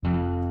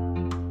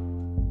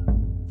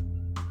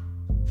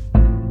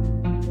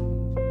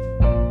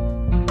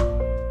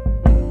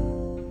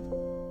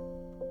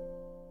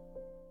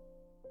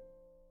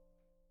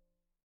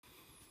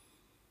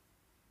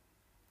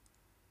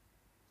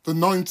The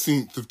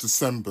 19th of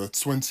December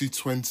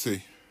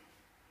 2020.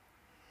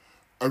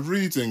 A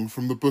reading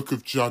from the book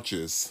of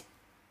Judges.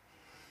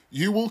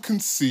 You will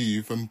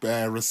conceive and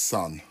bear a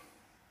son.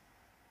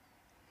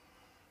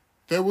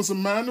 There was a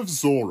man of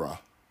Zorah,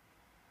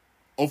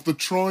 of the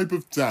tribe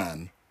of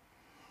Dan,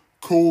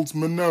 called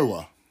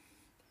Manoah.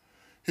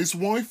 His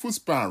wife was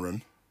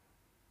barren.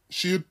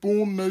 She had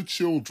borne no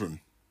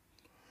children.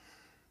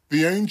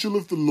 The angel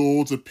of the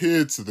Lord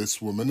appeared to this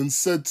woman and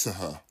said to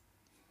her,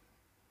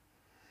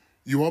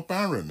 "You are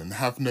barren and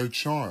have no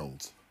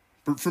child,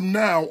 but from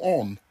now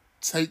on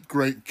take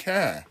great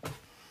care.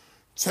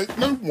 Take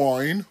no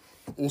wine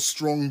or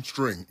strong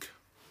drink,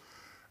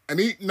 and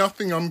eat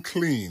nothing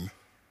unclean,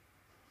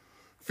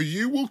 for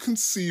you will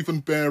conceive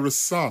and bear a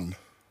son.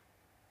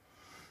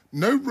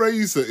 No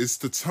razor is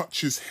to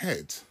touch his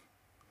head,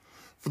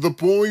 for the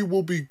boy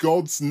will be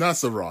God's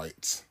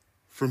Nazarite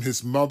from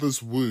his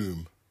mother's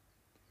womb.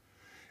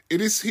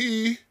 It is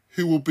he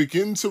who will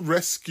begin to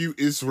rescue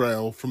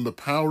Israel from the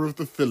power of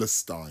the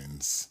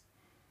Philistines."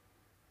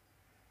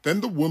 Then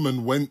the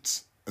woman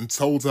went and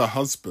told her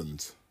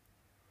husband,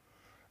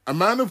 "A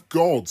man of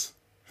God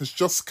has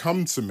just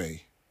come to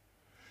me.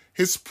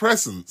 His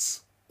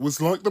presence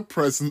was like the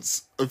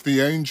presence of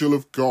the angel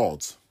of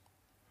God.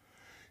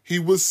 He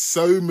was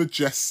so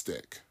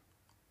majestic.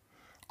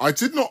 I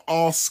did not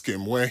ask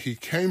him where he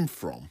came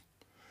from,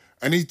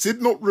 and he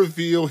did not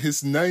reveal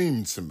his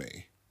name to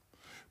me.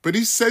 But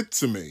he said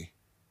to me,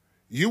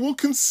 'You will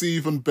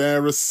conceive and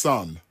bear a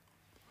son.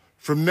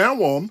 From now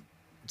on,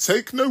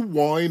 take no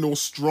wine or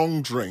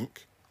strong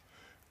drink,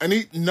 and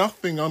eat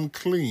nothing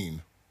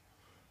unclean,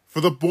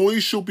 for the boy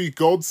shall be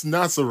God's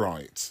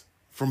Nazarite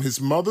from his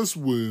mother's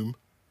womb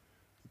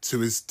to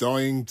his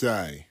dying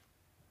day.'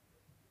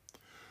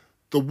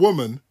 The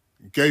woman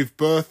gave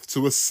birth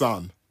to a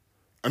son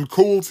and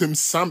called him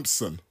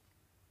Samson.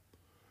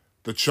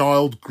 The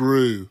child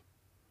grew,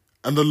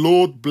 and the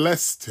Lord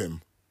blessed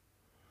him,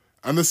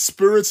 and the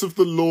Spirit of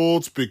the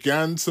Lord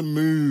began to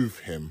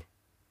move him."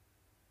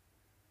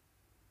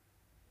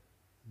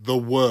 The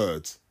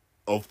word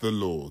of the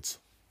Lord.